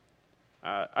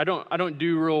I don't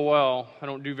do real well. I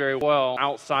don't do very well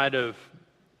outside of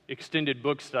extended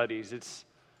book studies. It's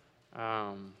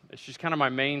just kind of my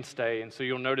mainstay. And so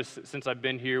you'll notice that since I've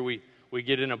been here, we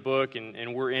get in a book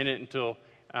and we're in it until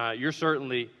you're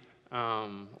certainly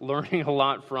learning a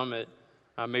lot from it,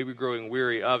 maybe growing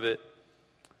weary of it.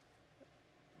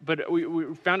 But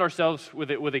we found ourselves with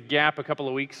a gap a couple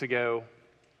of weeks ago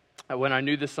when I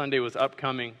knew this Sunday was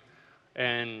upcoming,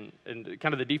 and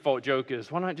kind of the default joke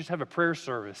is, why not just have a prayer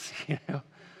service, you know?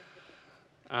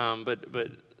 But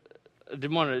I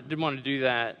didn't want to do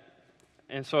that,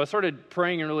 and so I started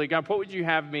praying and really, God, what would you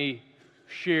have me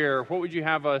share? What would you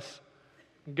have us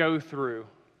go through?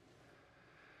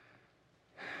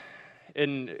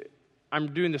 And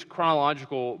I'm doing this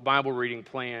chronological Bible reading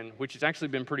plan, which has actually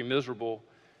been pretty miserable.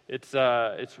 It's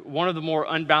one of the more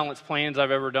unbalanced plans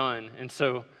I've ever done. And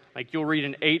so, like, you'll read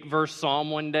an 8-verse Psalm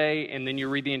one day, and then you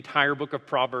read the entire book of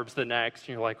Proverbs the next, and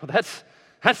you're like, well,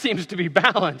 that seems to be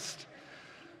balanced.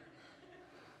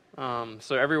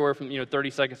 So everywhere from 30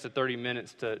 seconds to 30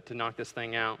 minutes to knock this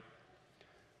thing out.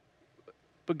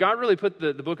 But God really put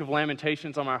the book of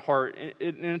Lamentations on my heart,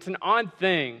 and it's an odd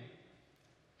thing,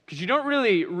 because you don't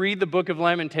really read the book of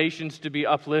Lamentations to be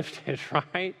uplifted,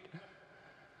 right?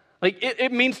 Like,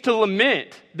 it means to lament.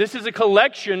 This is a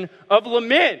collection of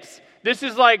laments. This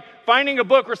is like finding a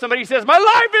book where somebody says, my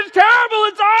life is terrible,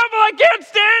 it's awful, I can't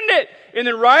stand it. And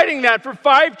then writing that for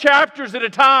 5 chapters at a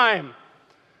time.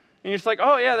 And you're just like,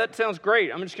 oh yeah, that sounds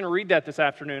great. I'm just going to read that this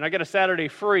afternoon. I got a Saturday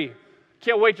free.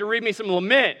 Can't wait to read me some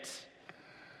laments.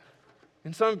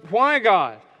 And so, why,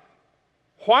 God?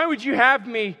 Why would you have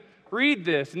me read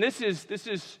this? And this is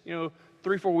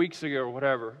 3-4 weeks ago or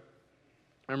whatever.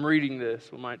 I'm reading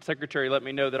this when my secretary let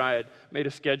me know that I had made a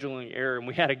scheduling error and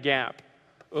we had a gap.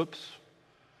 Oops.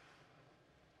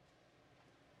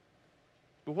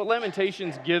 But what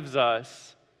Lamentations gives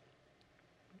us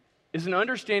is an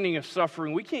understanding of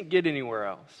suffering we can't get anywhere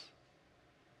else.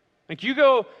 Like, you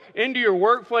go into your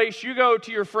workplace, you go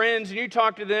to your friends, and you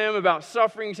talk to them about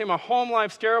suffering. You say, my home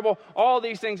life's terrible, all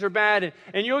these things are bad,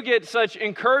 and you'll get such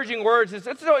encouraging words. It's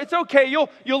okay, you'll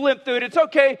limp through it. It's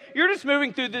okay, you're just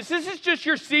moving through this. This is just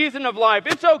your season of life.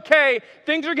 It's okay,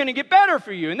 things are going to get better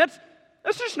for you. And that's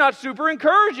just not super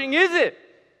encouraging, is it?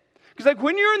 Because like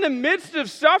when you're in the midst of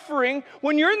suffering,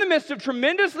 when you're in the midst of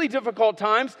tremendously difficult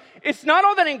times, it's not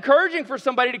all that encouraging for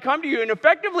somebody to come to you and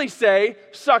effectively say,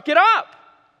 suck it up.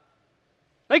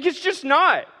 Like, it's just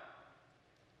not.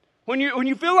 When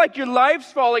you feel like your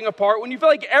life's falling apart, when you feel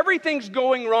like everything's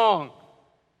going wrong,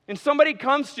 and somebody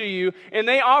comes to you and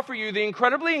they offer you the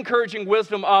incredibly encouraging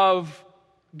wisdom of,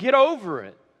 get over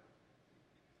it.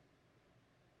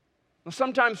 Well,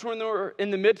 sometimes when we're in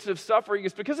the midst of suffering,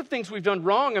 it's because of things we've done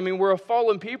wrong. I mean, we're a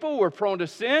fallen people. We're prone to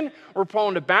sin. We're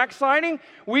prone to backsliding.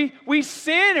 We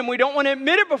sin and we don't want to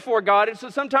admit it before God. And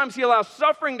so sometimes He allows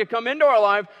suffering to come into our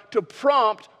life to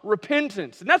prompt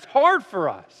repentance. And that's hard for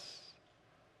us.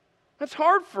 That's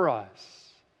hard for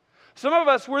us. Some of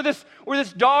us, we're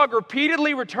this dog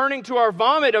repeatedly returning to our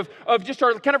vomit of just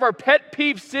our kind of our pet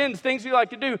peeve sins, things we like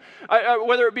to do,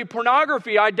 whether it be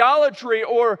pornography, idolatry,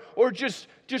 or just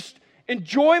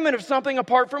enjoyment of something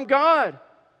apart from God.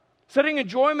 Setting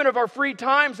enjoyment of our free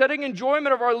time, setting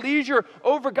enjoyment of our leisure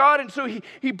over God. And so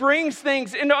He brings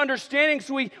things into understanding.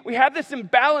 So we have this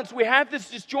imbalance, we have this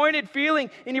disjointed feeling,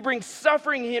 and He brings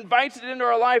suffering. He invites it into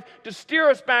our life to steer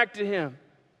us back to Him.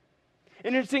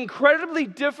 And it's incredibly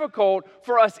difficult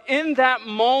for us in that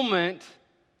moment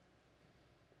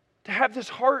to have this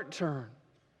heart turn.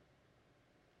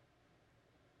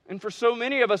 And for so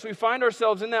many of us, we find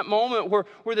ourselves in that moment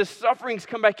where the sufferings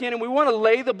come back in and we want to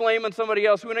lay the blame on somebody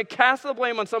else. We want to cast the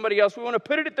blame on somebody else. We want to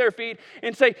put it at their feet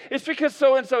and say, it's because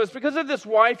so-and-so. It's because of this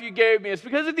wife you gave me. It's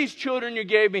because of these children you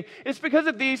gave me. It's because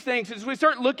of these things. As we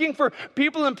start looking for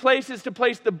people and places to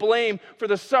place the blame for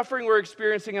the suffering we're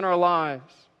experiencing in our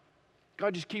lives,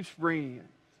 God just keeps bringing it.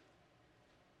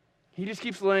 He just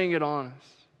keeps laying it on us.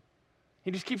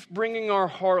 He just keeps bringing our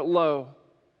heart low.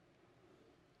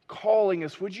 Calling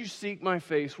us, would you seek my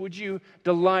face? Would you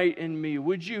delight in me?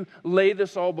 Would you lay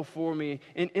this all before me?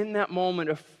 And in that moment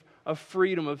of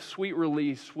freedom, of sweet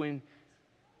release, when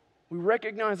we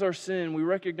recognize our sin, we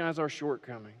recognize our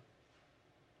shortcoming,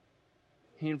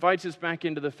 He invites us back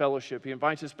into the fellowship. He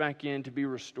invites us back in to be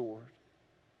restored.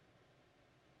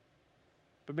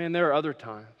 But man, there are other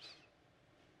times.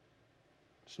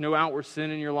 There's no outward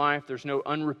sin in your life. There's no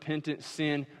unrepentant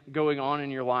sin going on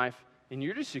in your life. And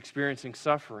you're just experiencing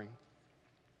suffering.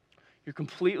 You're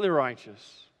completely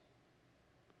righteous,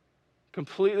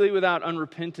 completely without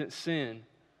unrepentant sin,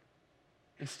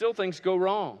 and still things go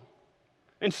wrong.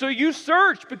 And so you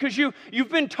search because you've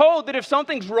been told that if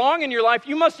something's wrong in your life,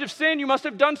 you must have sinned, you must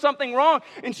have done something wrong.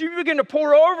 And so you begin to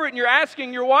pour over it and you're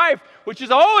asking your wife, which is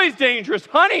always dangerous,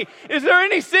 honey, is there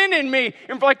any sin in me?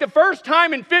 And for like the first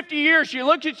time in 50 years, she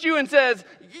looks at you and says,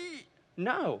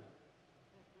 no.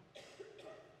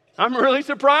 I'm really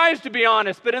surprised, to be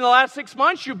honest, but in the last 6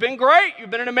 months, you've been great.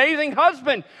 You've been an amazing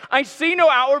husband. I see no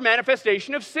outward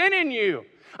manifestation of sin in you.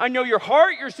 I know your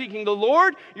heart, you're seeking the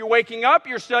Lord, you're waking up,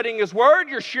 you're studying His Word,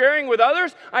 you're sharing with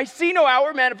others. I see no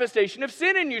outward manifestation of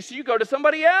sin in you, so you go to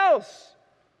somebody else.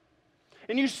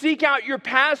 And you seek out your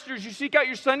pastors, you seek out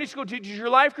your Sunday school teachers, your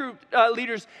life group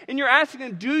leaders, and you're asking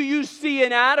them, do you see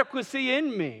inadequacy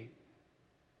in me?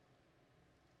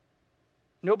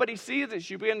 Nobody sees it.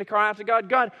 You begin to cry out to God,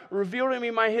 God, reveal to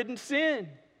me my hidden sin.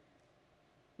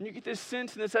 And you get this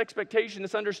sense and this expectation,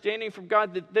 this understanding from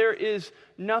God that there is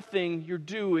nothing you're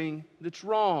doing that's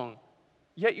wrong,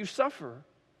 yet you suffer.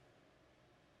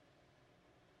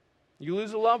 You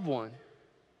lose a loved one.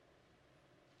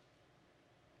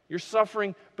 You're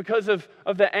suffering because of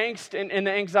the angst and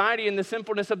the anxiety and the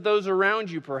sinfulness of those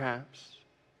around you, perhaps.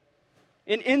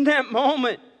 And in that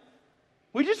moment,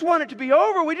 we just want it to be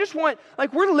over. We just want,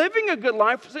 like, we're living a good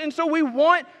life, and so we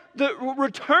want the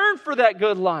return for that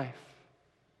good life.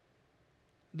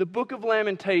 The book of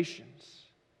Lamentations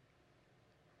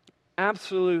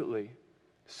absolutely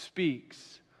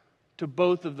speaks to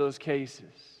both of those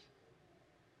cases.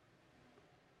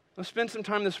 Let's spend some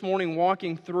time this morning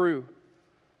walking through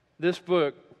this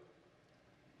book.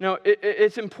 Now,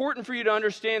 it's important for you to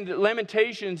understand that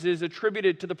Lamentations is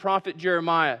attributed to the prophet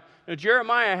Jeremiah. Now,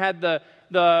 Jeremiah had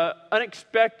the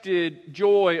unexpected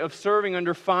joy of serving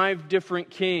under 5 different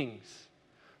kings.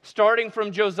 Starting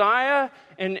from Josiah,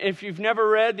 and if you've never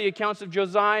read the accounts of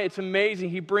Josiah, it's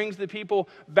amazing. He brings the people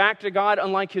back to God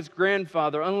unlike his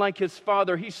grandfather, unlike his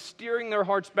father. He's steering their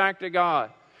hearts back to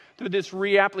God through this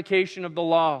reapplication of the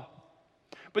law.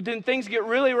 But then things get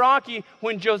really rocky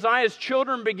when Josiah's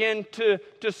children begin to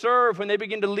serve, when they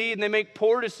begin to lead, and they make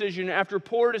poor decision after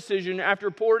poor decision after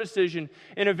poor decision.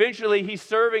 And eventually he's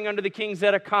serving under the king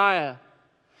Zedekiah.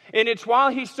 And it's while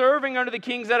he's serving under the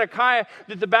king Zedekiah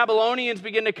that the Babylonians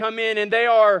begin to come in, and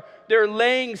they're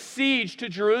laying siege to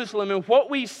Jerusalem. And what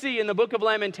we see in the book of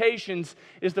Lamentations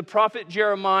is the prophet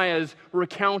Jeremiah's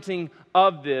recounting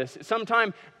of this.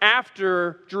 Sometime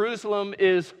after Jerusalem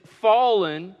is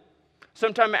fallen,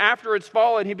 sometime after it's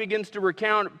fallen, he begins to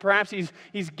recount. Perhaps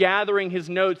he's gathering his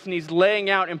notes and he's laying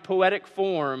out in poetic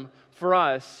form for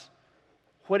us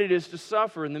what it is to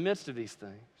suffer in the midst of these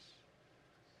things.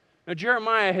 Now,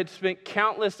 Jeremiah had spent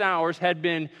countless hours, had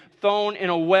been thrown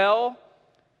in a well,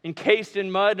 encased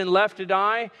in mud and left to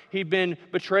die. He'd been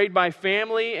betrayed by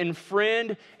family and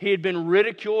friend. He had been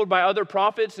ridiculed by other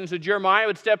prophets. And so Jeremiah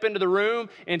would step into the room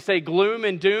and say gloom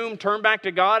and doom, turn back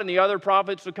to God. And the other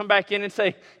prophets would come back in and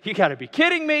say, you got to be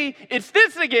kidding me. It's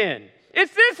this again.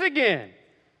 It's this again.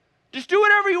 Just do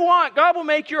whatever you want. God will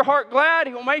make your heart glad.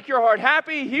 He will make your heart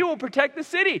happy. He will protect the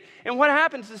city. And what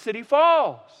happens? The city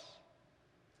falls.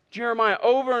 Jeremiah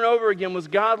over and over again was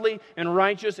godly and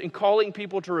righteous and calling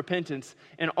people to repentance,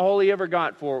 and all he ever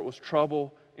got for it was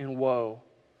trouble and woe.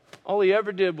 All he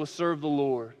ever did was serve the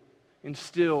Lord, and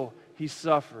still he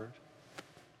suffered.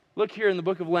 Look here in the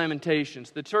book of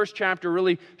Lamentations. The first chapter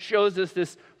really shows us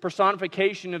this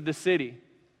personification of the city.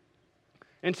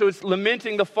 And so it's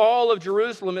lamenting the fall of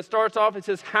Jerusalem. It starts off, it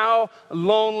says, how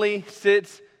lonely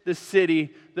sits the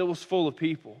city that was full of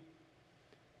people.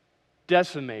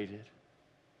 Decimated.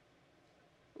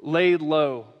 Laid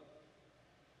low,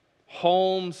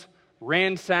 homes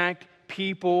ransacked,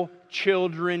 people,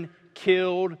 children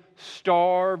killed,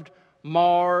 starved,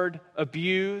 marred,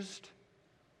 abused,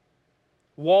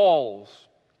 walls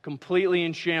completely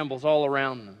in shambles all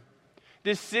around them.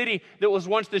 This city that was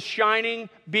once the shining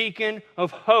beacon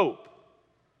of hope,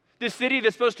 this city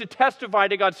that's supposed to testify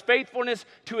to God's faithfulness,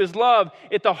 to His love,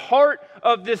 at the heart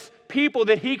of this people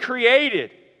that He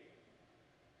created,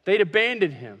 they'd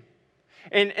abandoned Him.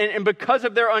 And because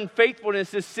of their unfaithfulness,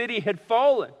 this city had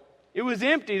fallen. It was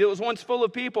empty. It was once full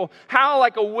of people. How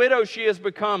like a widow she has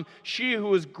become, she who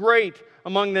was great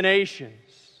among the nations.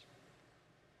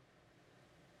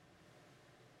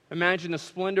 Imagine the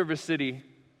splendor of a city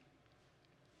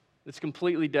that's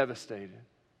completely devastated.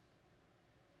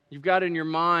 You've got in your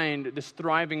mind this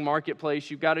thriving marketplace.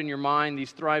 You've got in your mind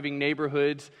these thriving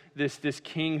neighborhoods, this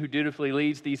king who dutifully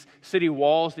leads, these city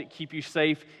walls that keep you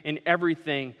safe, and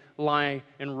everything lie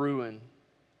in ruin.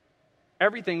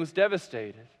 Everything was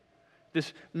devastated.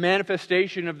 This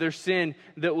manifestation of their sin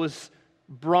that was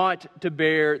brought to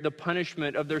bear the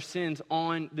punishment of their sins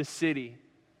on the city.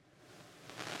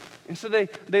 And so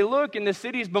they look, and the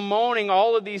city's bemoaning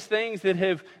all of these things that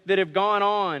have gone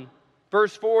on.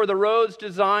 Verse 4, the roads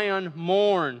to Zion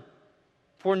mourn,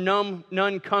 for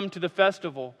none come to the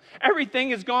festival.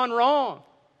 Everything has gone wrong.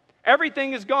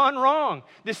 Everything has gone wrong.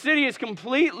 The city is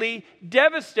completely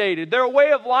devastated. Their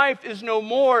way of life is no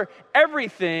more.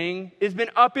 Everything has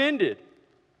been upended.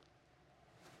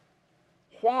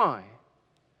 Why?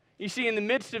 You see, in the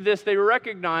midst of this, they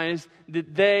recognize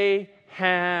that they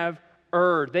have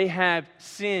erred. They have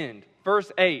sinned.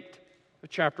 Verse 8 of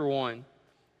chapter 1.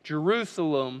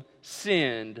 Jerusalem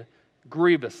sinned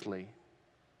grievously.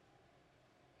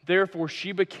 Therefore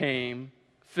she became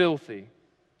filthy.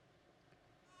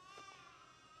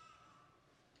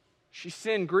 She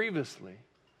sinned grievously.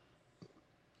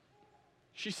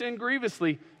 She sinned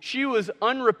grievously. She was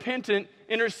unrepentant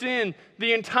in her sin.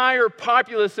 The entire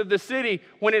populace of the city,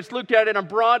 when it's looked at in a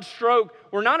broad stroke,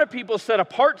 were not a people set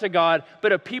apart to God,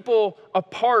 but a people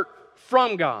apart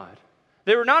from God.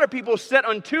 They were not a people set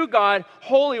unto God,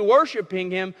 wholly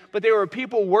worshiping Him, but they were a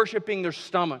people worshiping their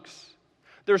stomachs.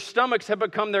 Their stomachs had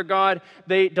become their God.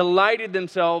 They delighted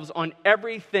themselves on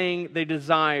everything they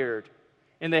desired,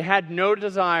 and they had no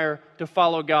desire to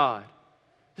follow God.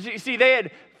 You see, they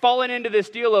had fallen into this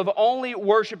deal of only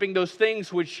worshiping those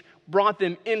things which brought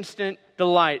them instant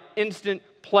delight, instant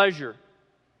pleasure.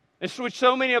 It's which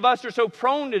so many of us are so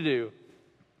prone to do.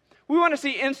 We want to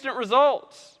see instant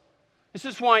results. This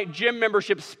is why gym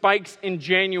membership spikes in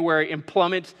January and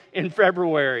plummets in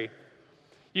February.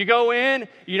 You go in,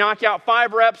 you knock out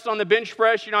 5 reps on the bench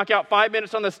press, you knock out 5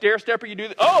 minutes on the stair stepper, you do,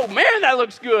 oh man, that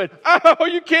looks good. Oh, are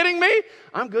you kidding me?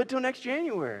 I'm good till next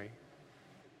January.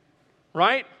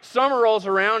 Right? Summer rolls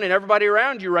around and everybody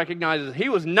around you recognizes he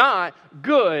was not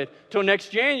good till next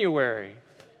January.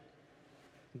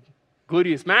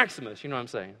 Gluteus maximus, you know what I'm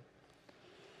saying?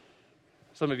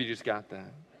 Some of you just got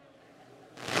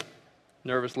that.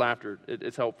 Nervous laughter,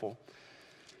 it's helpful.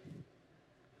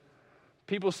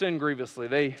 People sinned grievously.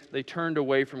 They turned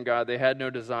away from God. They had no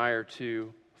desire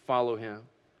to follow Him.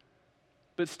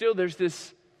 But still there's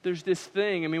this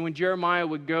thing. I mean, when Jeremiah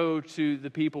would go to the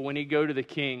people, when he'd go to the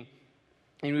king,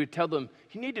 and he would tell them,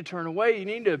 you need to turn away. You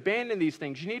need to abandon these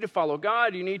things. You need to follow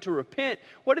God. You need to repent.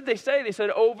 What did they say? They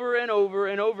said over and over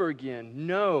and over again,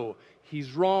 no,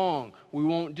 he's wrong. We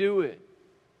won't do it.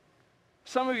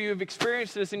 Some of you have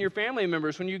experienced this in your family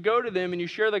members. When you go to them and you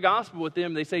share the gospel with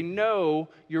them, they say, no,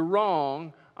 you're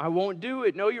wrong. I won't do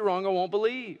it. No, you're wrong. I won't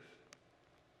believe.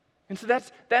 And so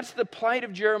that's the plight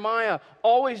of Jeremiah,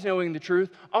 always knowing the truth,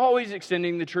 always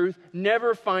extending the truth,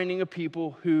 never finding a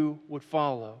people who would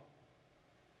follow.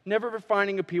 Never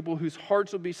finding a people whose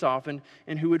hearts would be softened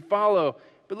and who would follow.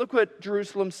 But look what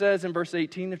Jerusalem says in verse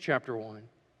 18 of chapter 1.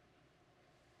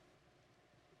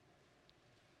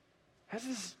 Has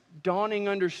this dawning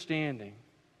understanding.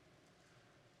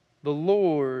 The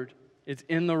Lord is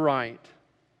in the right,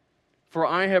 for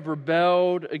I have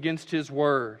rebelled against His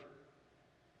word.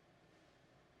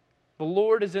 The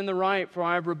Lord is in the right, for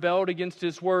I have rebelled against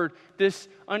His word. This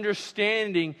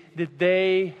understanding that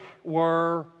they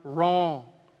were wrong.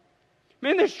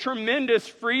 Man, there's tremendous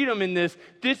freedom in this.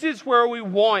 This is where we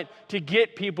want to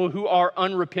get people who are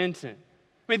unrepentant.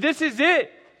 I mean, this is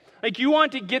it. Like, you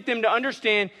want to get them to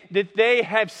understand that they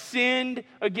have sinned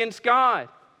against God.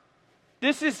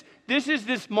 This is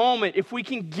this moment. If we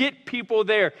can get people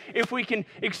there, if we can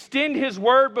extend His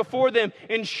word before them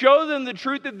and show them the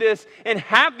truth of this and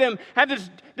have them have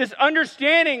this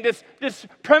understanding, this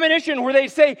premonition where they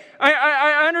say,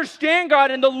 I understand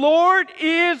God and the Lord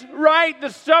is right.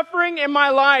 The suffering in my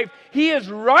life, He is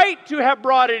right to have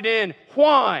brought it in.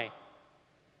 Why?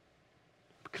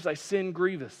 Because I sinned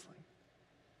grievously.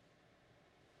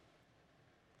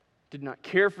 Did not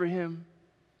care for Him.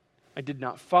 I did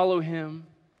not follow Him.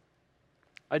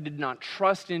 I did not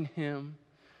trust in Him.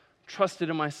 Trusted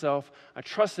in myself. I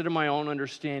trusted in my own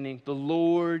understanding. The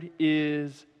Lord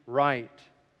is right.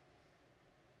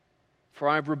 For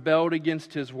I've rebelled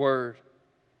against His word.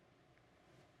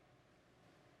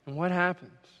 And what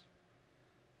happens?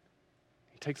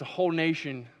 He takes a whole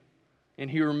nation and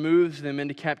He removes them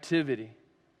into captivity.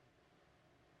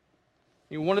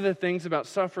 You know, one of the things about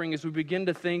suffering is we begin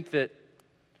to think that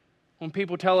when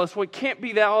people tell us, well, it can't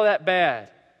be all that bad.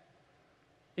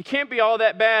 It can't be all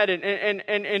that bad.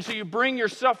 And so you bring your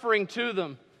suffering to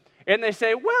them. And they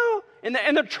say, well, and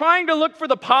they're trying to look for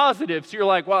the positive. So you're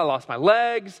like, well, I lost my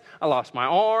legs. I lost my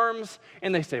arms.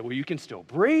 And they say, well, you can still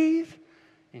breathe.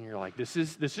 And you're like, this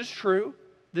is true.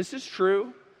 This is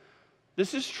true.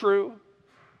 This is true.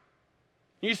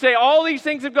 You say, all these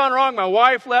things have gone wrong. My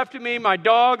wife left me. My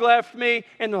dog left me.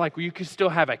 And they're like, well, you can still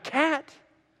have a cat.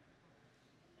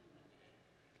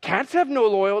 Cats have no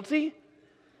loyalty.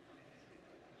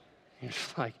 You're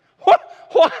just like,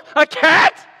 what? A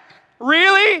cat?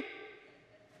 Really?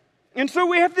 And so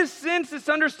we have this sense, this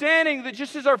understanding that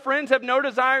just as our friends have no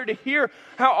desire to hear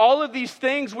how all of these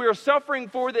things we are suffering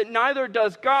for, that neither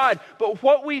does God. But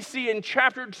what we see in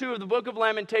chapter 2 of the book of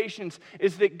Lamentations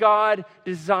is that God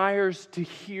desires to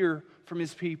hear from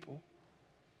His people.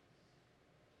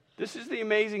 This is the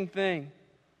amazing thing,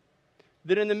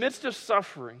 that in the midst of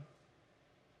suffering,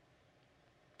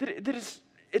 that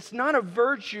it's not a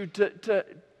virtue to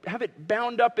have it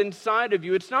bound up inside of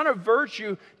you. It's not a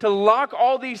virtue to lock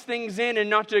all these things in and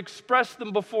not to express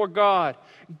them before God.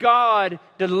 God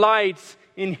delights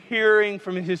in hearing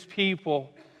from His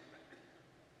people.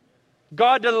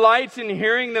 God delights in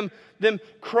hearing them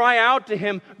cry out to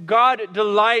Him. God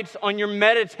delights on your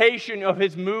meditation of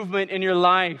His movement in your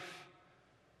life.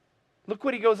 Look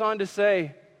what He goes on to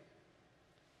say.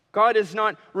 God has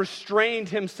not restrained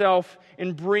Himself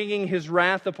in bringing His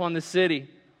wrath upon the city.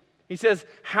 He says,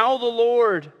 how the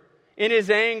Lord in His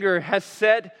anger has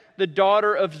set the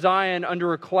daughter of Zion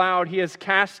under a cloud. He has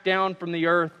cast down from the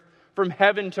earth, from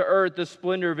heaven to earth, the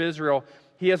splendor of Israel.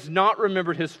 He has not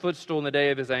remembered His footstool in the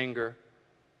day of His anger.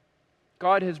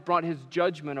 God has brought His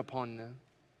judgment upon them.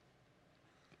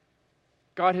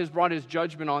 God has brought His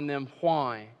judgment on them.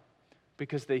 Why?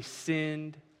 Because they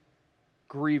sinned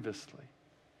grievously.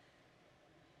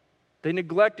 They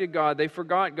neglected God. They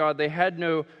forgot God. They had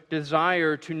no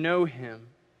desire to know Him.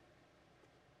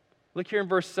 Look here in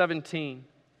verse 17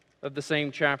 of the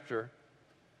same chapter.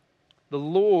 The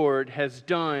Lord has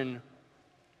done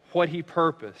what He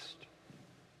purposed.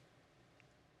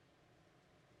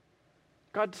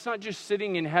 God's not just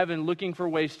sitting in heaven looking for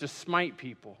ways to smite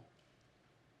people.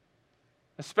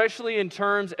 Especially in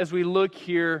terms, as we look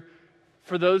here,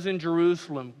 for those in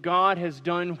Jerusalem, God has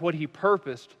done what He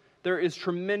purposed. There is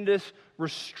tremendous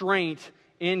restraint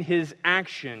in His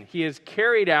action. He has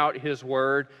carried out His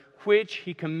word, which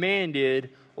He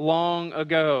commanded long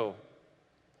ago.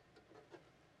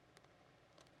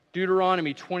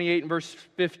 Deuteronomy 28 and verse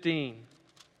 15.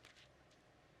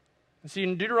 See,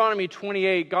 in Deuteronomy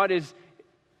 28, God is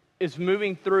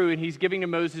moving through and He's giving to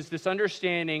Moses this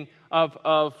understanding of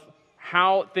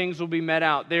how things will be met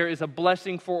out. There is a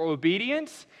blessing for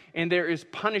obedience and there is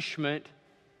punishment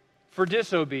for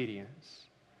disobedience.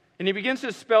 And He begins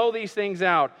to spell these things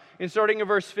out. And starting in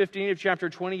verse 15 of chapter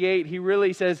 28, He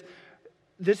really says,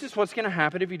 this is what's going to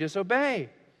happen if you disobey.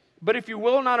 But if you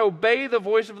will not obey the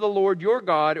voice of the Lord your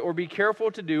God, or be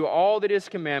careful to do all that His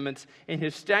commandments and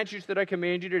His statutes that I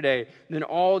command you today, then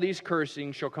all these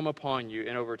cursings shall come upon you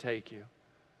and overtake you.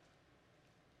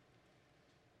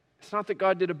 It's not that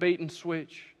God did a bait and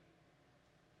switch.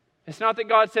 It's not that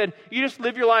God said, you just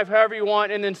live your life however you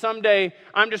want, and then someday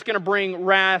I'm just going to bring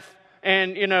wrath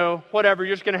and, whatever,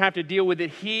 you're just going to have to deal with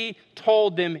it. He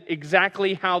told them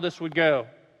exactly how this would go.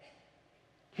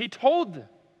 He told them.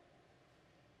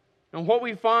 And what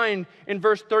we find in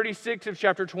verse 36 of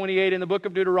chapter 28 in the book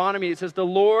of Deuteronomy, it says, the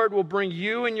Lord will bring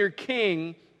you and your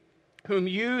king, whom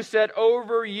you set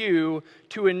over you,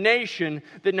 to a nation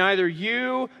that neither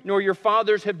you nor your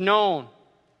fathers have known.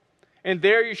 And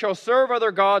there you shall serve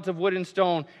other gods of wood and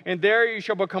stone. And there you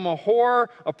shall become a whore,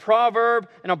 a proverb,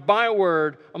 and a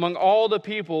byword among all the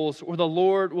peoples where the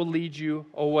Lord will lead you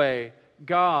away.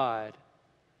 God,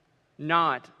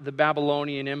 not the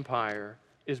Babylonian Empire,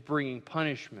 is bringing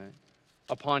punishment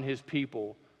upon His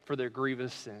people for their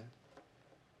grievous sin.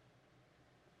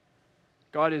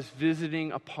 God is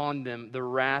visiting upon them the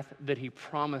wrath that He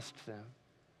promised them.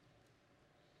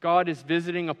 God is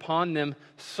visiting upon them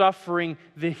suffering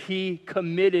that He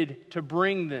committed to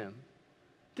bring them.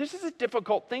 This is a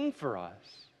difficult thing for us.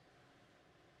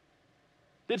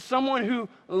 That someone who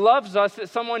loves us, that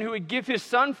someone who would give His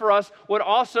Son for us, would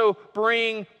also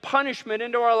bring punishment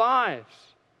into our lives.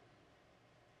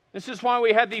 This is why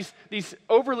we have these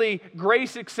overly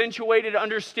grace-accentuated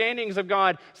understandings of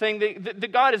God, saying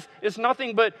that God is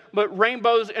nothing but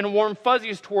rainbows and warm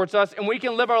fuzzies towards us, and we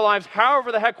can live our lives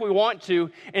however the heck we want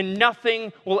to, and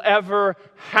nothing will ever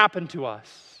happen to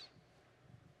us.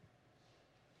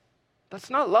 That's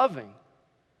not loving.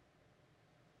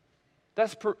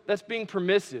 That's being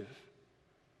permissive.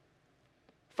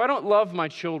 If I don't love my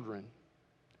children,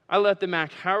 I let them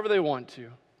act however they want to.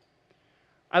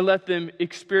 I let them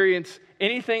experience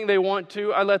anything they want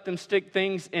to. I let them stick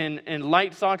things in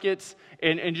light sockets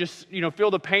and just,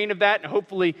 feel the pain of that and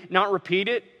hopefully not repeat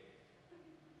it.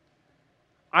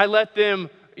 I let them,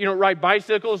 ride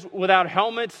bicycles without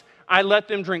helmets. I let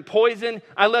them drink poison.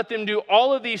 I let them do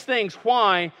all of these things.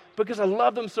 Why? Because I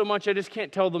love them so much I just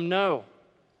can't tell them no.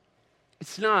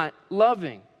 It's not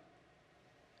loving.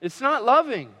 It's not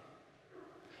loving.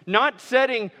 Not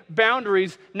setting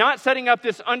boundaries, not setting up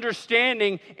this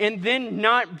understanding, and then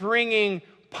not bringing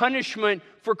punishment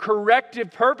for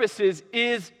corrective purposes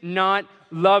is not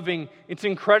loving. It's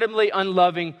incredibly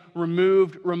unloving,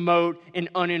 removed, remote, and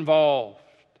uninvolved.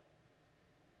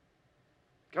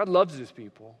 God loves His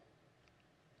people.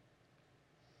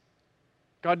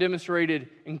 God demonstrated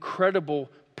incredible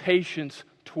patience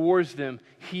towards them.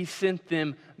 He sent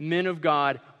them men of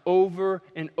God over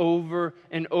and over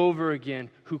and over again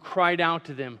who cried out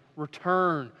to them,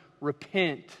 return,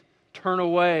 repent, turn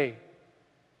away.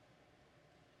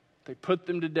 They put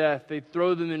them to death. They'd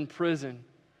throw them in prison.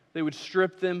 They would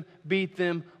strip them, beat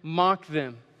them, mock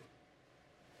them.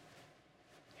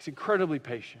 He's incredibly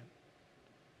patient,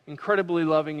 incredibly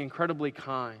loving, incredibly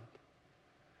kind.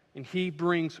 And He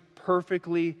brings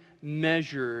perfectly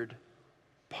measured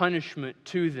punishment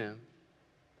to them.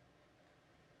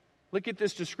 Look at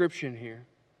this description here.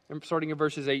 I'm starting at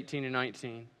verses 18 and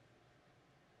 19.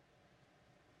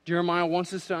 Jeremiah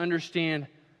wants us to understand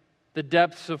the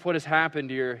depths of what has happened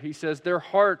here. He says, their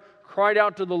heart cried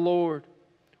out to the Lord.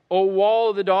 O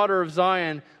wall of the daughter of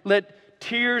Zion, let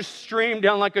tears stream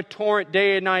down like a torrent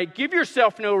day and night. Give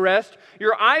yourself no rest,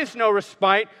 your eyes no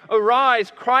respite.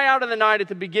 Arise, cry out in the night at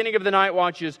the beginning of the night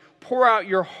watches. Pour out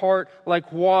your heart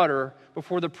like water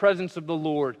before the presence of the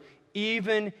Lord.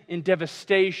 Even in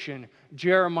devastation,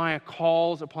 Jeremiah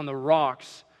calls upon the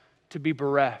rocks to be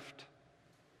bereft.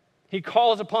 He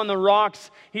calls upon the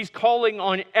rocks. He's calling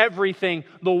on everything.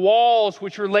 The walls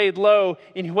which are laid low.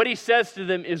 And what he says to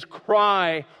them is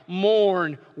cry,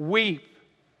 mourn, weep.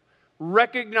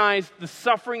 Recognize the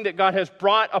suffering that God has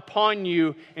brought upon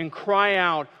you and cry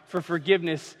out for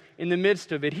forgiveness in the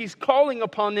midst of it. He's calling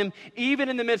upon them, even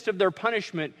in the midst of their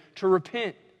punishment, to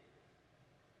repent.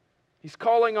 He's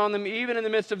calling on them, even in the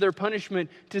midst of their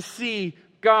punishment, to see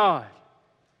God.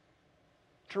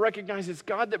 To recognize it's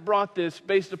God that brought this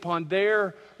based upon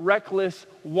their reckless,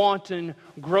 wanton,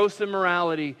 gross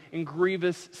immorality and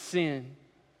grievous sin.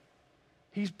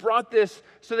 He's brought this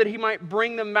so that He might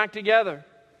bring them back together.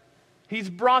 He's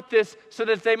brought this so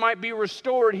that they might be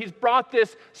restored. He's brought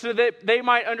this so that they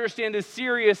might understand the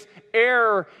serious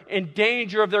error and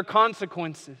danger of their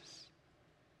consequences.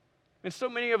 And so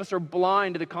many of us are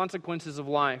blind to the consequences of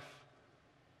life.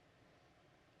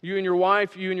 You and your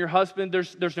wife, you and your husband,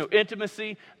 there's no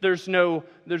intimacy, there's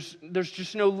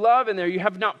just no love in there. You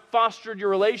have not fostered your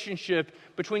relationship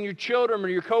between your children or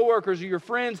your coworkers or your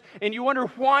friends, and you wonder,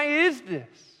 why is this?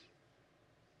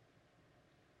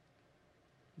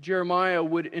 Jeremiah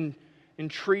would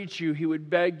entreat you, he would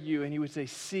beg you, and he would say,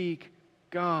 seek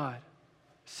God.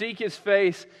 Seek His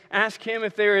face. Ask Him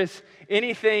if there is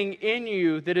anything in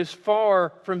you that is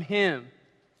far from Him.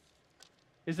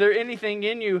 Is there anything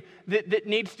in you that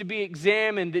needs to be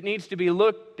examined, that needs to be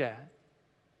looked at?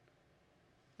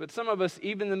 But some of us,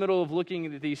 even in the middle of looking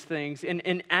at these things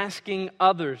and asking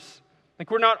others, like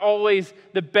we're not always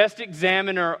the best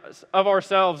examiners of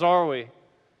ourselves, are we?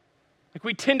 Like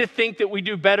we tend to think that we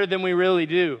do better than we really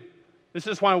do. This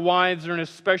is why wives are an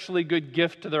especially good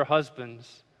gift to their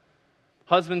husbands.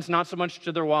 Husbands, not so much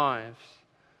to their wives.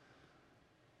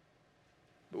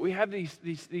 But we have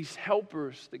these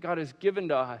helpers that God has given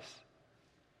to us.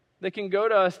 They can go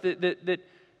to us that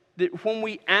when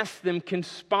we ask them can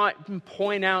spot and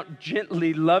point out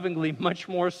gently, lovingly, much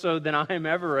more so than I am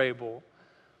ever able.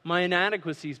 My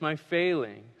inadequacies, my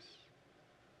failings.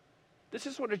 This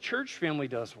is what a church family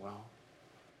does well.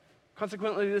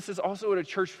 Consequently, this is also what a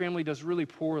church family does really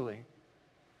poorly.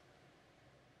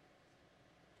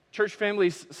 Church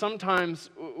families, sometimes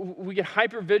we get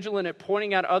hyper-vigilant at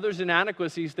pointing out others'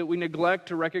 inadequacies that we neglect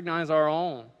to recognize our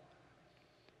own.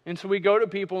 And so we go to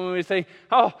people and we say,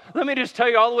 oh, let me just tell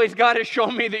you all the ways God has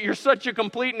shown me that you're such a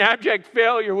complete and abject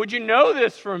failure. Would you know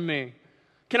this from me?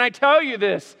 Can I tell you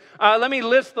this? Let me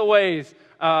list the ways.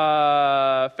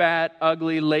 Fat,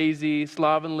 ugly, lazy,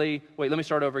 slovenly. Wait, let me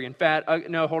start over again.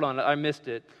 No, hold on, I missed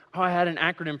it. Oh, I had an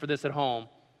acronym for this at home.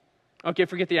 Okay,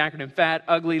 forget the acronym. Fat,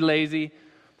 ugly, lazy.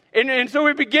 And so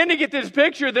we begin to get this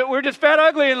picture that we're just fat,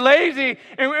 ugly, and lazy.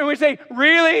 And we say,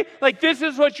 really? Like, this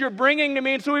is what you're bringing to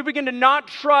me? And so we begin to not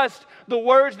trust the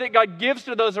words that God gives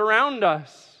to those around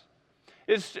us.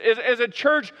 As a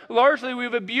church, largely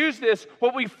we've abused this.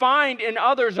 What we find in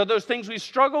others are those things we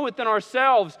struggle with in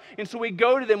ourselves. And so we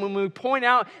go to them when we point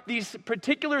out these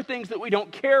particular things that we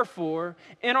don't care for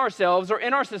in ourselves or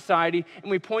in our society, and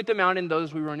we point them out in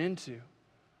those we run into.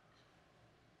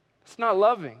 It's not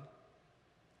loving.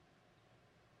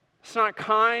 It's not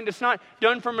kind. It's not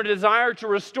done from a desire to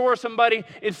restore somebody.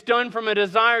 It's done from a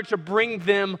desire to bring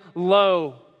them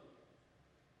low.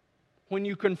 When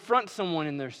you confront someone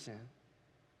in their sin,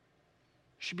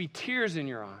 should be tears in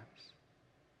your eyes.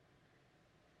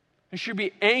 There should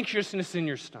be anxiousness in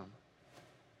your stomach.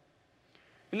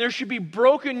 And there should be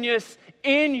brokenness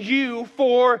in you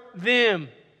for them.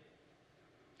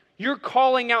 You're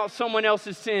calling out someone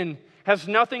else's sin has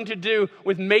nothing to do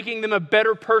with making them a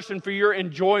better person for your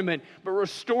enjoyment, but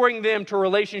restoring them to a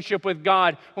relationship with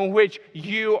God in which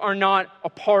you are not a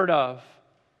part of.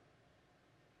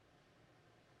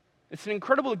 It's an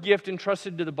incredible gift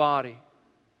entrusted to the body.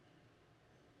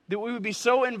 That we would be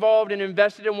so involved and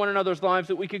invested in one another's lives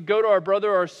that we could go to our brother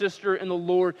or our sister in the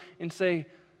Lord and say,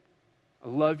 I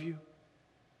love you,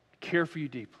 I care for you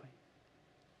deeply.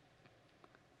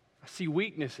 I see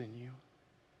weakness in you.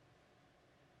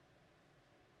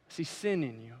 I see sin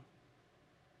in you.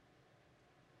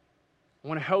 I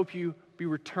want to help you be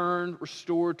returned,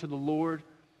 restored to the Lord.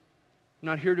 I'm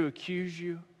not here to accuse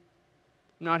you.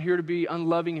 I'm not here to be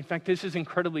unloving. In fact, this is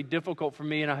incredibly difficult for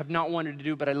me, and I have not wanted to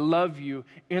do it, but I love you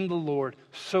in the Lord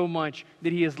so much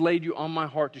that He has laid you on my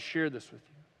heart to share this with you.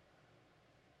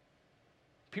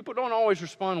 People don't always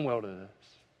respond well to this.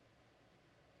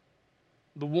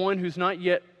 The one who's not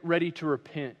yet ready to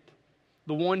repent,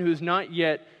 the one who's not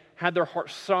yet had their heart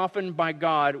softened by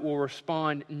God, will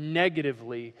respond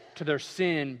negatively to their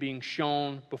sin being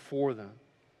shown before them.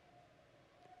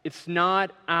 It's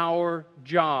not our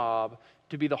job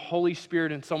to be the Holy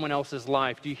Spirit in someone else's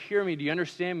life. Do you hear me? Do you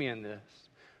understand me in this?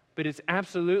 But it's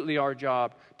absolutely our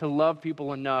job to love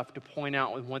people enough to point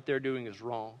out when what they're doing is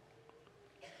wrong.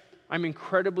 I'm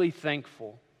incredibly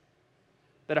thankful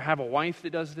that I have a wife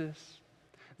that does this,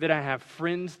 that I have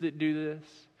friends that do this,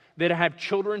 that I have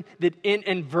children that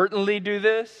inadvertently do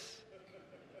this.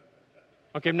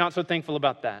 Okay, I'm not so thankful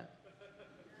about that.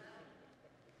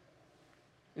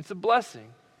 It's a blessing.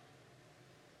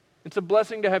 It's a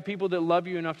blessing to have people that love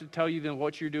you enough to tell you that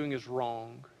what you're doing is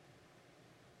wrong,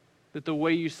 that the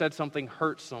way you said something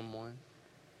hurts someone.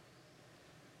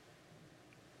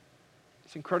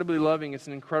 It's incredibly loving. It's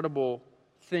an incredible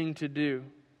thing to do.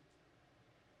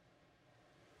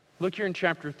 Look here in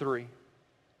chapter 3.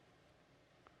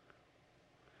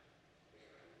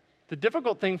 The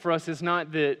difficult thing for us is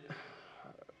not that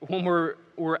when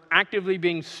we're actively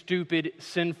being stupid,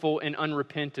 sinful, and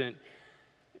unrepentant,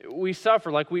 we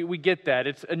suffer. Like we get that.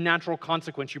 It's a natural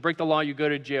consequence. You break the law, you go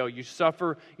to jail. You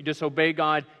suffer, you disobey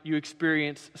God, you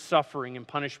experience suffering and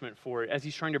punishment for it as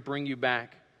He's trying to bring you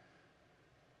back.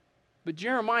 But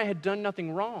Jeremiah had done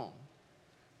nothing wrong.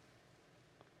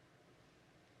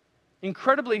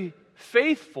 Incredibly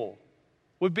faithful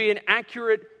would be an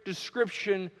accurate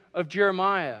description of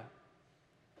Jeremiah.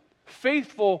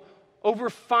 Faithful over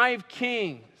 5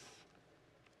 kings.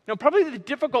 Now, probably the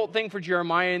difficult thing for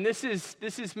Jeremiah, and this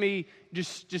is me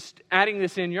just adding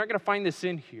this in. You're not going to find this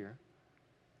in here.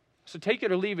 So take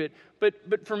it or leave it.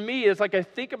 But for me, it's like I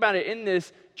think about it in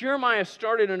this, Jeremiah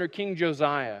started under King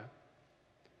Josiah.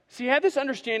 See, he had this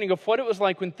understanding of what it was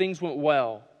like when things went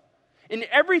well. And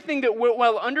everything that went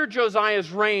well under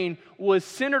Josiah's reign was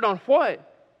centered on what?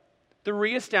 The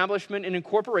reestablishment and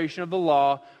incorporation of the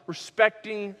law,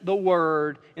 respecting the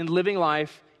word, and living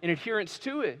life in adherence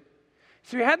to it.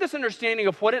 So he had this understanding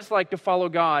of what it's like to follow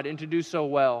God and to do so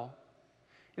well.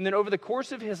 And then over the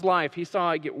course of his life, he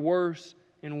saw it get worse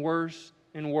and worse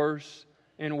and worse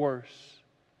and worse.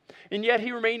 And yet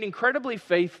he remained incredibly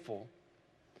faithful,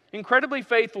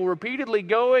 repeatedly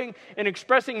going and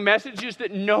expressing messages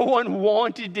that no one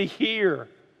wanted to hear.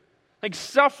 Like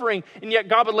suffering, and yet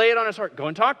God would lay it on his heart. Go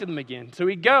and talk to them again. So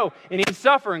he'd go, and he'd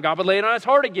suffer, and God would lay it on his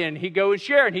heart again. He'd go and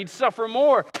share, and he'd suffer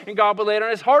more. And God would lay it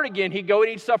on his heart again. He'd go and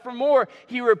he'd suffer more.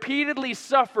 He repeatedly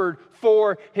suffered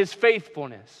for his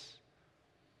faithfulness.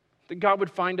 That God would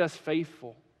find us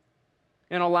faithful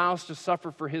and allow us to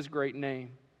suffer for His great name.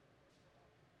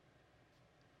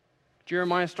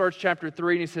 Jeremiah starts chapter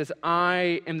 3, and he says,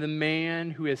 I am the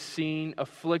man who has seen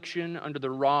affliction under the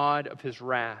rod of His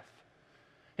wrath.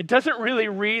 It doesn't really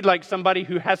read like somebody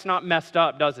who has not messed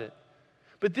up, does it?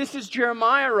 But this is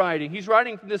Jeremiah writing. He's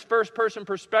writing from this first-person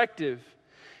perspective.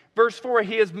 Verse 4,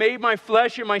 He has made my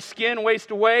flesh and my skin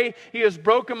waste away. He has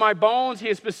broken my bones. He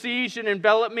has besieged and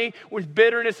enveloped me with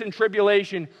bitterness and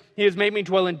tribulation. He has made me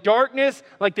dwell in darkness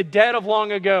like the dead of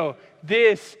long ago.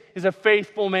 This is a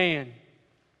faithful man.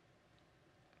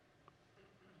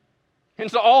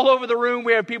 And so all over the room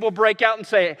we have people break out and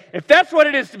say, if that's what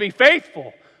it is to be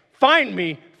faithful, find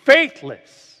me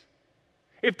faithless.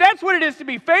 If that's what it is to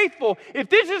be faithful, if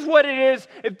this is what it is,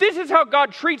 if this is how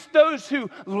God treats those who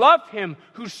love Him,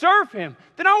 who serve Him,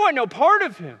 then I want no part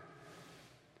of Him.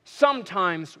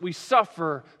 Sometimes we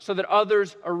suffer so that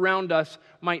others around us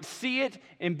might see it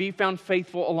and be found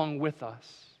faithful along with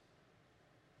us.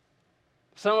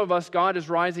 Some of us, God is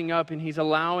rising up and He's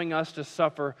allowing us to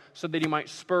suffer so that He might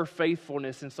spur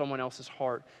faithfulness in someone else's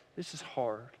heart. This is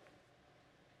hard.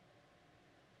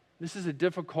 This is a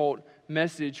difficult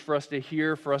message for us to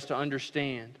hear, for us to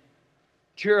understand.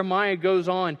 Jeremiah goes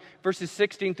on, verses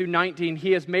 16 through 19,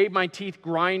 He has made my teeth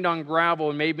grind on gravel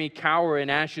and made me cower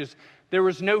in ashes. There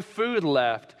was no food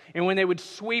left. And when they would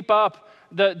sweep up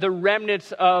the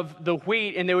remnants of the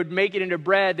wheat and they would make it into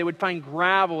bread, they would find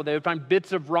gravel, they would find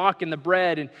bits of rock in the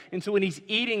bread. And so when he's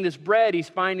eating this bread, he's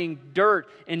finding dirt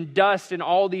and dust and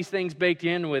all these things baked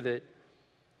in with it.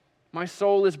 My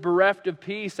soul is bereft of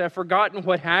peace. I've forgotten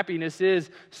what happiness is.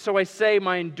 So I say,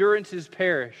 my endurance is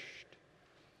perished.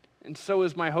 And so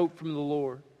is my hope from the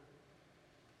Lord.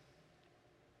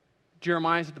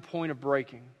 Jeremiah's at the point of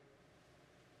breaking.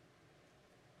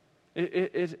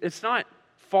 It's not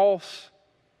false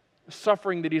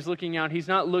suffering that he's looking out. He's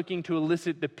not looking to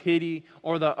elicit the pity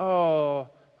or the, oh,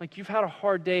 like you've had a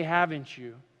hard day, haven't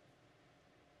you?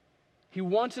 He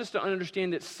wants us to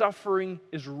understand that suffering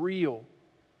is real.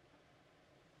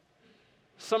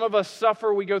 Some of us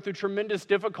suffer, we go through tremendous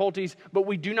difficulties, but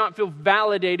we do not feel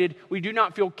validated, we do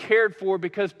not feel cared for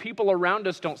because people around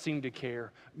us don't seem to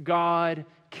care. God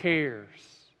cares.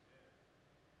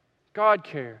 God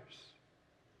cares.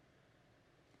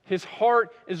 His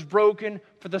heart is broken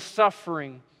for the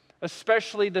suffering,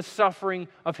 especially the suffering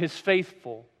of His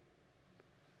faithful.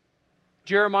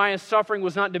 Jeremiah's suffering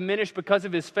was not diminished because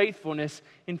of his faithfulness.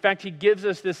 In fact, he gives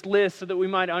us this list so that we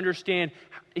might understand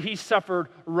he suffered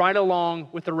right along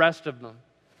with the rest of them.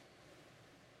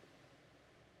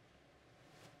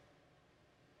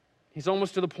 He's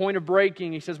almost to the point of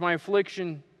breaking. He says, my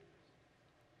affliction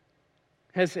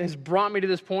has brought me to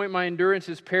this point. My endurance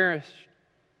has perished.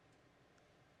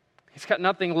 He's got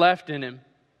nothing left in him.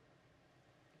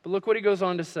 But look what he goes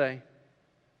on to say.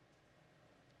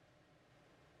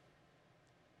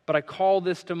 But I call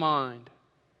this to mind,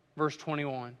 verse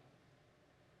 21.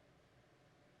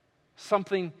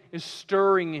 Something is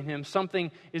stirring in him.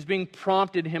 Something is being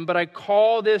prompted in him. But I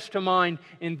call this to mind,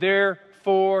 and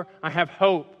therefore I have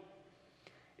hope.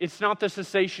 It's not the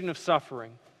cessation of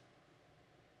suffering.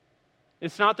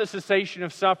 It's not the cessation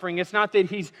of suffering. It's not that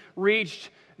he's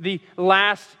reached the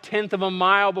last tenth of a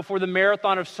mile before the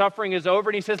marathon of suffering is over.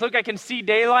 And he says, look, I can see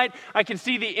daylight. I can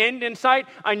see the end in sight.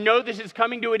 I know this is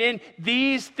coming to an end.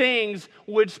 These things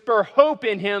would spur hope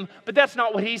in him, but that's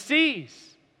not what he sees.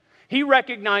 He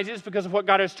recognizes, because of what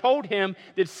God has told him,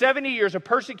 that 70 years of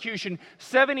persecution,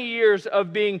 70 years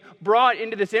of being brought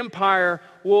into this empire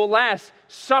will last.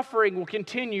 Suffering will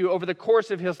continue over the course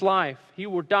of his life. He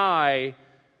will die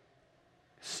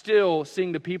still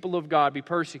seeing the people of God be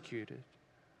persecuted.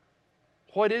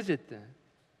 What is it then?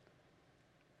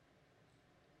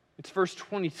 It's verse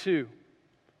 22.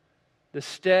 The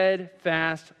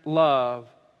steadfast love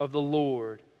of the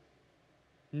Lord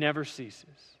never ceases.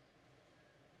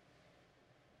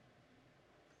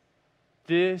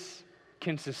 This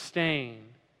can sustain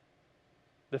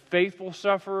the faithful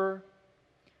sufferer.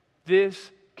 This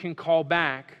can call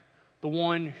back the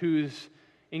one who's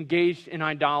engaged in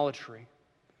idolatry.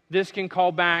 This can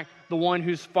call back the one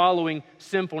who's following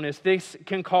sinfulness. This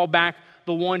can call back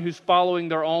the one who's following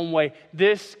their own way.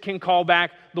 This can call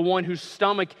back the one whose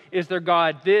stomach is their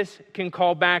God. This can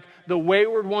call back the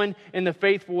wayward one and the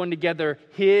faithful one together.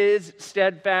 His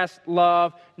steadfast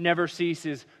love never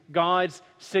ceases. God's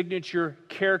signature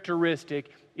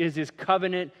characteristic is His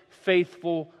covenant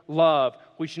faithful love,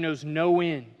 which knows no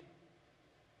end.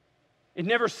 It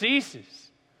never ceases.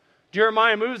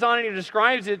 Jeremiah moves on and he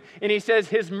describes it, and he says,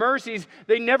 His mercies,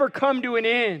 they never come to an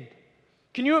end.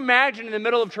 Can you imagine in the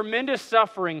middle of tremendous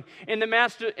suffering, in the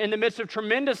midst of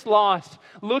tremendous loss,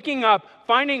 looking up,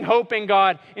 finding hope in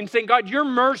God, and saying, God, your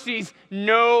mercies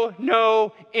know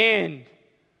no end.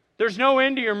 There's no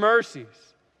end to your mercies.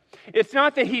 It's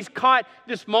not that he's caught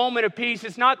this moment of peace.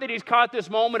 It's not that he's caught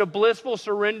this moment of blissful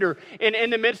surrender. And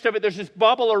in the midst of it, there's this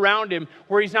bubble around him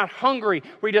where he's not hungry,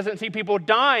 where he doesn't see people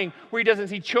dying, where he doesn't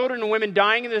see children and women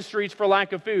dying in the streets for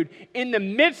lack of food. In the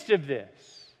midst of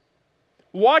this,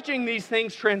 watching these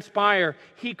things transpire,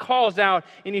 he calls out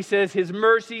and he says, His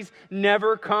mercies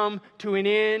never come to an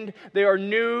end. They are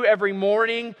new every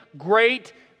morning.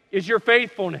 Great is your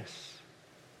faithfulness.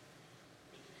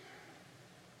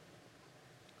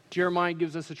 Jeremiah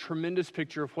gives us a tremendous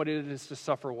picture of what it is to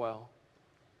suffer well,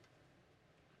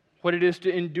 what it is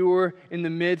to endure in the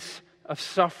midst of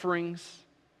sufferings,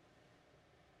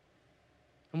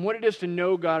 and what it is to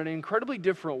know God in an incredibly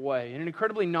different way, in an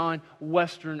incredibly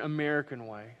non-Western American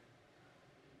way.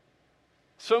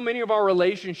 So many of our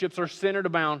relationships are centered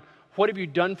around What have you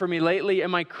done for me lately?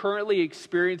 Am I currently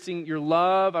experiencing your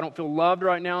love? I don't feel loved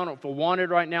right now. I don't feel wanted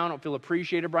right now. I don't feel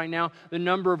appreciated right now. The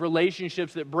number of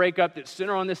relationships that break up that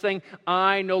center on this thing,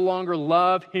 I no longer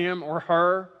love him or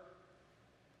her.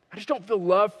 I just don't feel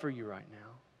love for you right now.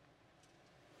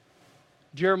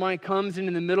 Jeremiah comes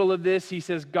in the middle of this. He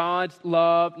says, God's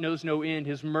love knows no end.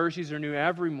 His mercies are new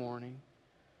every morning.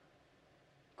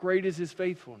 Great is his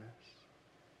faithfulness.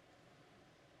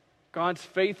 God's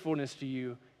faithfulness to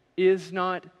you is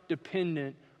not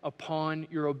dependent upon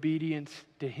your obedience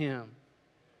to him.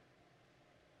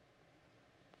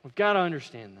 We've got to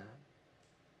understand that.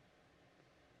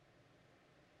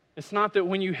 It's not that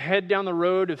when you head down the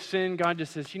road of sin, God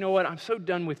just says, you know what, I'm so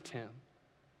done with Tim.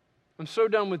 I'm so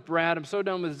done with Brad. I'm so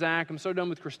done with Zach. I'm so done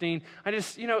with Christine.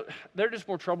 They're just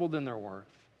more trouble than they're worth.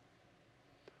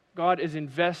 God is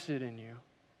invested in you.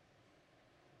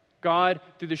 God,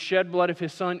 through the shed blood of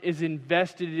his Son, is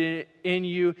invested in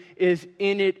you, is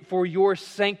in it for your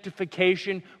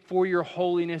sanctification, for your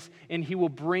holiness, and he will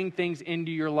bring things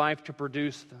into your life to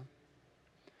produce them.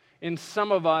 And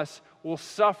some of us will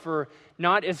suffer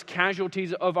not as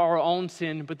casualties of our own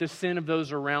sin, but the sin of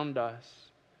those around us.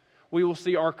 We will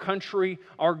see our country,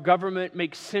 our government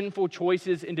make sinful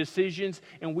choices and decisions,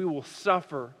 and we will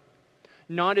suffer.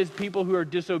 Not as people who are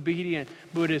disobedient,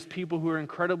 but as people who are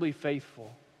incredibly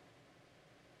faithful.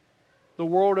 The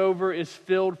world over is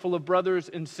filled full of brothers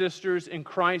and sisters in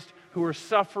Christ who are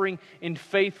suffering in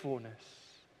faithfulness.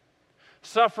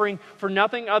 Suffering for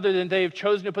nothing other than they have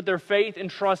chosen to put their faith and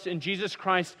trust in Jesus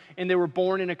Christ, and they were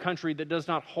born in a country that does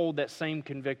not hold that same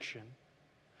conviction.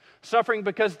 Suffering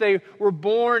because they were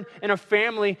born in a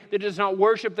family that does not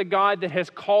worship the God that has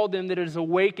called them, that has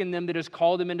awakened them, that has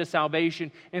called them into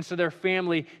salvation, and so their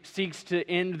family seeks to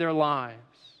end their lives.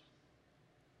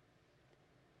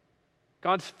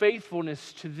 God's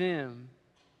faithfulness to them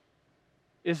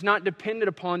is not dependent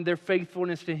upon their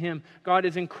faithfulness to him. God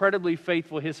is incredibly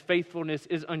faithful. His faithfulness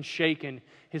is unshaken.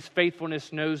 His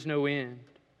faithfulness knows no end.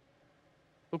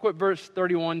 Look what verse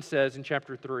 31 says in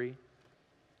chapter 3.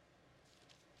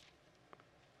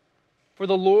 For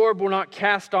the Lord will not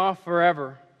cast off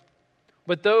forever,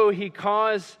 but though he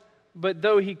causes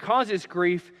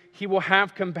grief, he will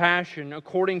have compassion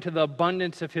according to the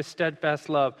abundance of his steadfast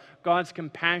love. God's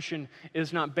compassion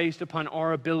is not based upon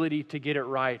our ability to get it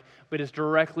right, but is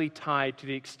directly tied to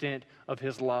the extent of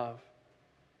his love.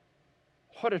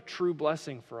 What a true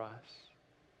blessing for us.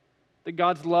 That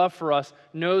God's love for us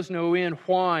knows no end.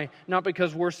 Why? Not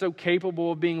because we're so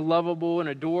capable of being lovable and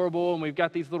adorable, and we've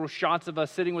got these little shots of us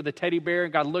sitting with a teddy bear,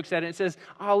 and God looks at it and says,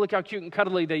 oh, look how cute and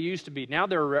cuddly they used to be. Now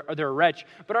they're a wretch,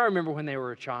 but I remember when they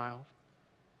were a child.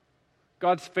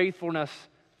 God's faithfulness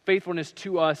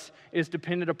to us is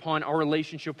dependent upon our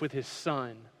relationship with his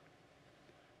Son,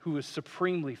 who is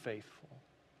supremely faithful.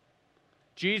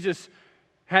 Jesus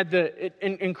had the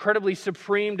incredibly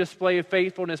supreme display of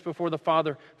faithfulness before the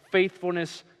Father,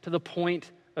 faithfulness to the point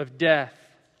of death,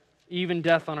 even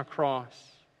death on a cross.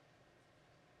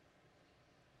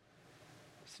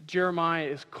 So Jeremiah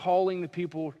is calling the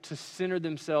people to center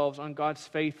themselves on God's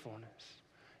faithfulness,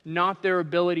 not their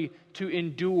ability to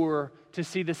endure, to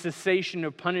see the cessation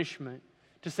of punishment,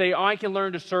 to say, I can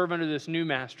learn to serve under this new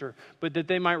master, but that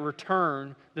they might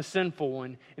return the sinful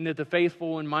one, and that the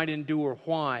faithful one might endure.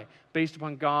 Why? Based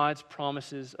upon God's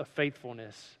promises of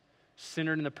faithfulness,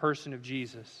 centered in the person of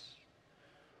Jesus.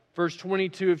 Verse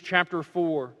 22 of chapter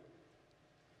 4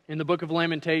 in the book of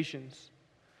Lamentations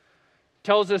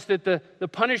tells us that the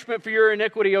punishment for your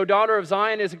iniquity, O daughter of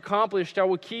Zion, is accomplished. I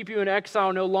will keep you in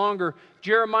exile no longer.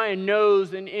 Jeremiah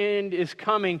knows an end is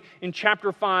coming. In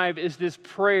chapter 5 is this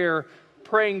prayer,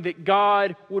 praying that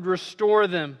God would restore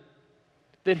them,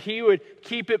 that he would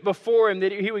keep it before him,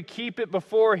 that he would keep it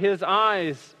before his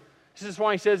eyes. This is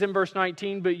why he says in verse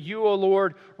 19, but you, O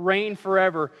Lord, reign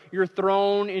forever. Your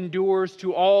throne endures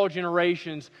to all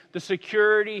generations. The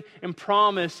security and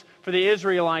promise for the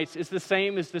Israelites is the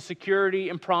same as the security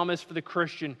and promise for the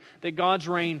Christian, that God's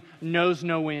reign knows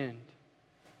no end.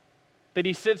 That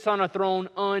he sits on a throne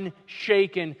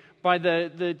unshaken by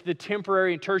the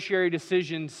temporary and tertiary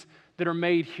decisions that are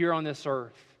made here on this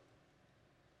earth.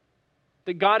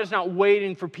 That God is not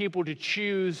waiting for people to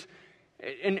choose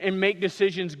and make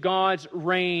decisions. God's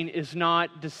reign is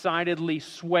not decidedly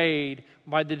swayed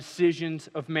by the decisions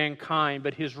of mankind,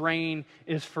 but his reign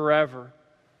is forever.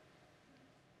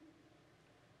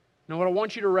 Now, what I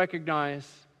want you to recognize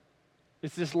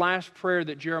is this last prayer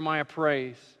that Jeremiah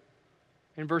prays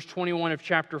in verse 21 of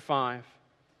chapter 5.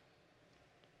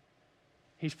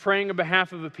 He's praying on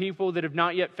behalf of a people that have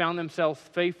not yet found themselves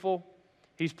faithful.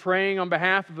 He's praying on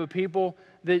behalf of a people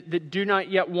that do not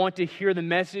yet want to hear the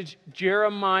message,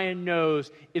 Jeremiah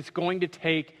knows it's going to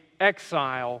take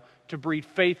exile to breed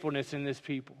faithfulness in this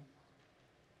people.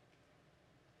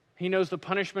 He knows the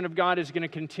punishment of God is going to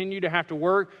continue to have to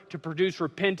work to produce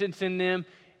repentance in them.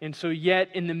 And so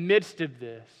yet in the midst of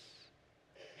this,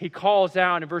 he calls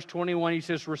out in verse 21, he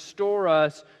says, "Restore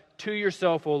us to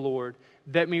yourself, O Lord,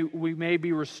 that we may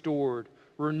be restored.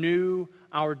 Renew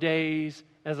our days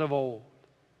as of old."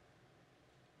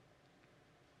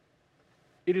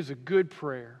 It is a good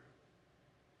prayer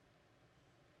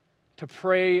to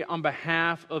pray on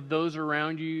behalf of those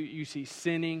around you. You see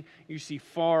sinning, you see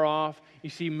far off, you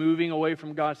see moving away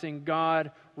from God, saying,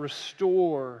 "God,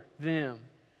 restore them.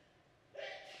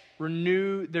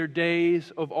 Renew their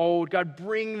days of old." God,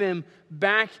 bring them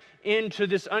back into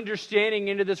this understanding,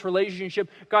 into this relationship.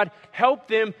 God, help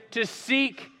them to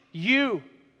seek you.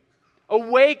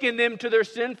 Awaken them to their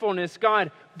sinfulness.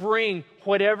 God, bring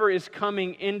whatever is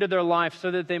coming into their life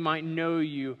so that they might know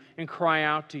you and cry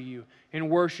out to you and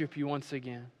worship you once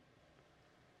again.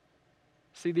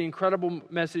 See, the incredible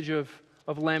message of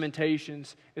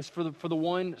Lamentations is for the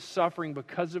one suffering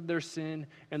because of their sin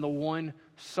and the one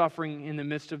suffering in the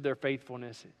midst of their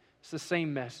faithfulness. It's the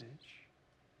same message.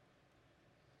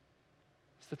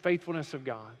 It's the faithfulness of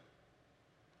God.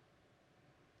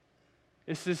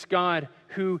 It's this God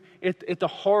who, at the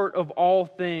heart of all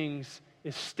things,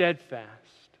 is steadfast.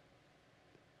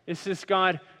 It's this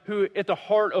God who, at the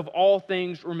heart of all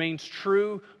things, remains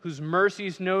true, whose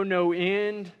mercies know no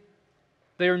end.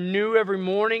 They are new every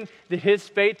morning, that His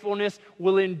faithfulness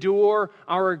will endure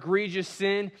our egregious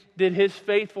sin, that His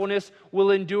faithfulness will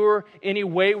endure any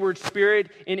wayward spirit.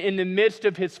 And in the midst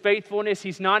of His faithfulness,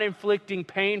 He's not inflicting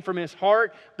pain from His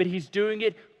heart, but He's doing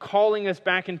it, calling us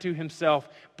back into Himself,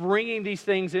 bringing these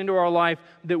things into our life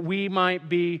that we might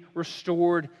be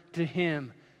restored to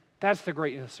Him. That's the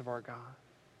greatness of our God.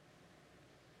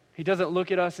 He doesn't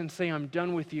look at us and say, "I'm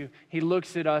done with you." He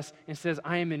looks at us and says,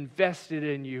 "I am invested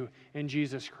in you in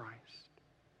Jesus Christ."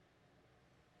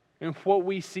 And what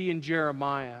we see in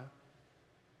Jeremiah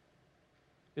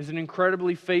is an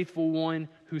incredibly faithful one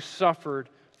who suffered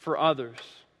for others.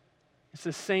 It's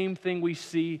the same thing we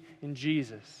see in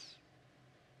Jesus.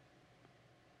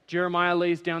 Jeremiah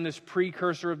lays down this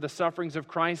precursor of the sufferings of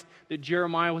Christ, that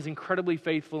Jeremiah was incredibly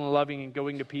faithful and loving and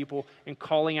going to people and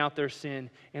calling out their sin,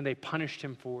 and they punished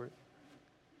him for it.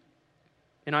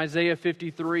 In Isaiah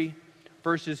 53,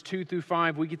 verses 2 through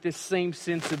 5, we get this same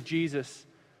sense of Jesus.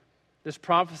 This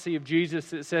prophecy of Jesus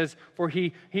that says, "For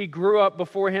he grew up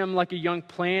before him like a young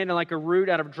plant and like a root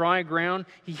out of dry ground.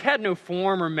 He had no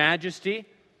form or majesty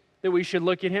that we should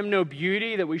look at him, no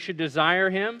beauty that we should desire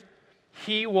him.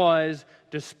 He was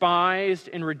despised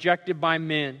and rejected by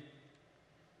men.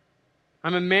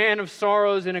 I'm a man of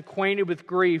sorrows and acquainted with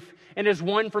grief, and as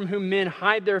one from whom men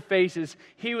hide their faces.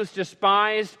 He was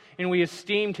despised, and we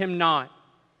esteemed him not.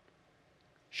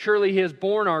 Surely he has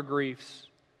borne our griefs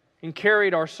and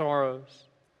carried our sorrows.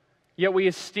 Yet we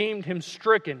esteemed him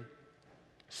stricken,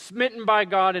 smitten by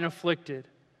God, and afflicted.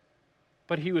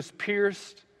 But he was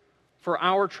pierced for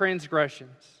our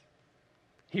transgressions.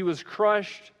 He was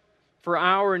crushed for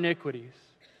our iniquities.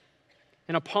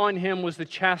 And upon him was the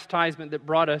chastisement that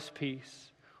brought us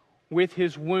peace. With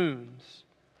his wounds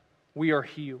we are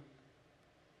healed."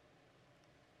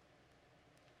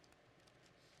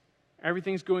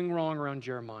 Everything's going wrong around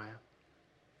Jeremiah.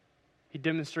 He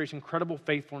demonstrates incredible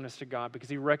faithfulness to God because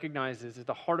he recognizes that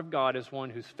the heart of God is one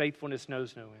whose faithfulness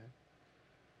knows no end.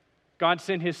 God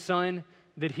sent his Son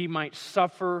that he might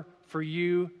suffer for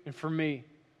you and for me.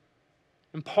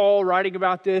 And Paul, writing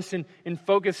about this and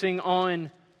focusing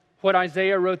on what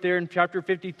Isaiah wrote there in chapter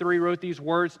 53, wrote these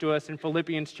words to us in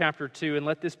Philippians chapter 2. And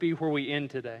let this be where we end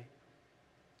today.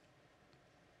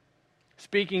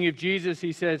 Speaking of Jesus,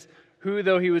 he says, "Who,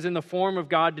 though he was in the form of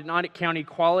God, did not count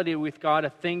equality with God a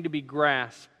thing to be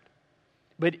grasped,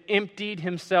 but emptied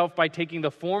himself by taking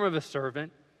the form of a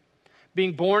servant.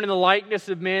 Being born in the likeness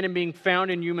of men and being found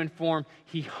in human form,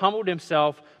 he humbled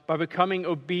himself by becoming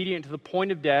obedient to the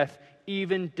point of death,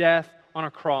 even death on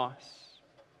a cross."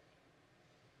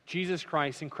 Jesus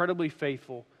Christ, incredibly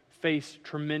faithful, faced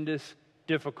tremendous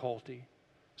difficulty,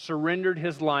 surrendered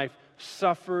his life,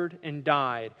 suffered and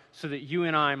died so that you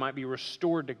and I might be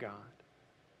restored to God.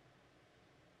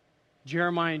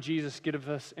 Jeremiah and Jesus give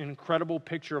us an incredible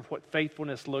picture of what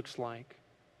faithfulness looks like.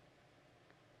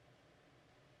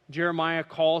 Jeremiah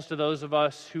calls to those of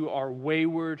us who are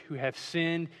wayward, who have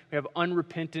sinned, who have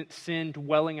unrepentant sin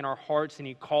dwelling in our hearts, and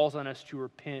he calls on us to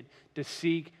repent, to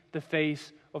seek the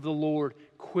face of the Lord.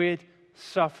 Quit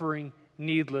suffering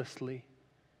needlessly.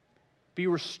 Be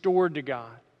restored to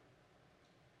God.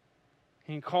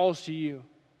 He calls to you.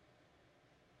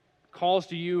 Calls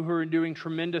to you who are doing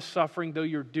tremendous suffering, though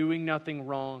you're doing nothing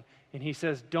wrong. And he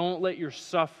says, don't let your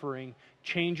suffering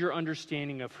change your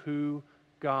understanding of who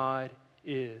God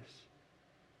is.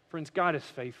 Friends, God is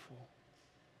faithful.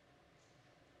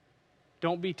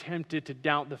 Don't be tempted to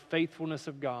doubt the faithfulness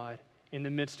of God in the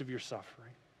midst of your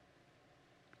suffering.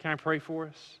 Can I pray for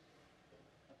us?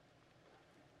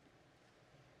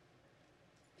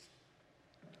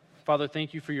 Father,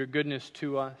 thank you for your goodness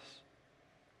to us.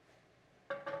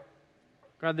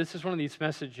 God, this is one of these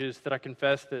messages that I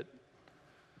confess that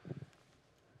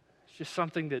it's just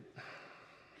something that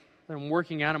I'm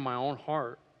working out in my own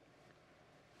heart.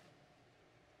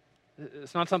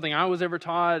 It's not something I was ever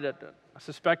taught. I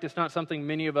suspect it's not something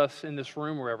many of us in this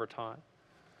room were ever taught.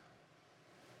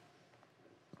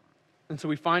 And so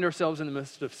we find ourselves in the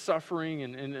midst of suffering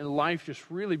and life just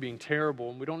really being terrible,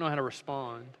 and we don't know how to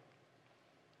respond.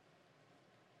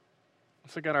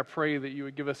 So God, I pray that you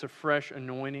would give us a fresh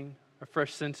anointing, a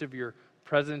fresh sense of your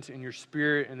presence and your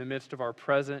spirit in the midst of our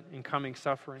present and coming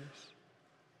sufferings.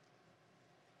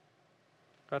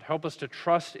 God, help us to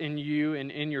trust in you and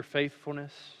in your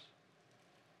faithfulness.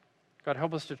 God,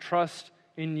 help us to trust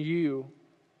in you.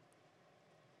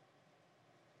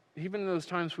 Even in those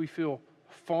times we feel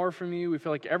far from you, we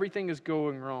feel like everything is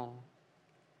going wrong.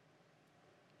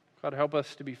 God, help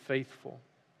us to be faithful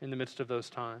in the midst of those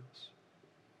times.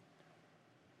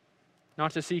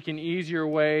 Not to seek an easier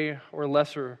way or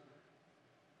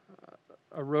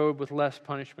a road with less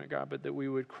punishment, God, but that we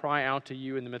would cry out to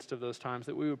you in the midst of those times,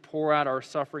 that we would pour out our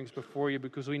sufferings before you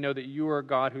because we know that you are a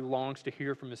God who longs to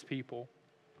hear from his people.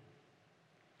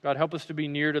 God, help us to be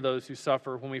near to those who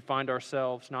suffer when we find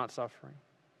ourselves not suffering.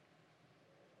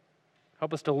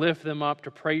 Help us to lift them up,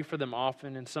 to pray for them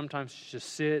often, and sometimes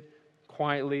just sit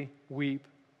quietly, weep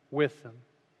with them.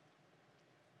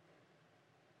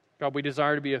 God, we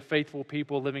desire to be a faithful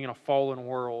people living in a fallen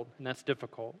world, and that's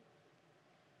difficult.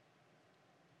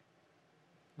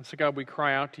 And so, God, we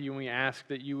cry out to you and we ask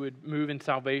that you would move in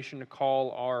salvation to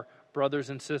call our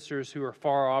brothers and sisters who are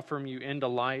far off from you into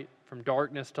light, from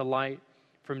darkness to light,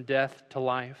 from death to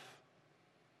life.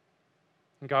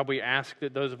 And God, we ask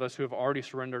that those of us who have already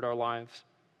surrendered our lives,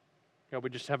 God, we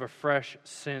just have a fresh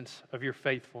sense of your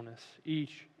faithfulness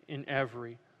each and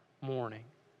every morning.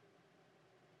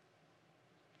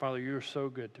 Father, you are so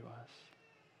good to us.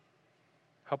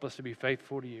 Help us to be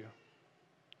faithful to you.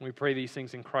 We pray these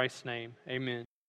things in Christ's name. Amen.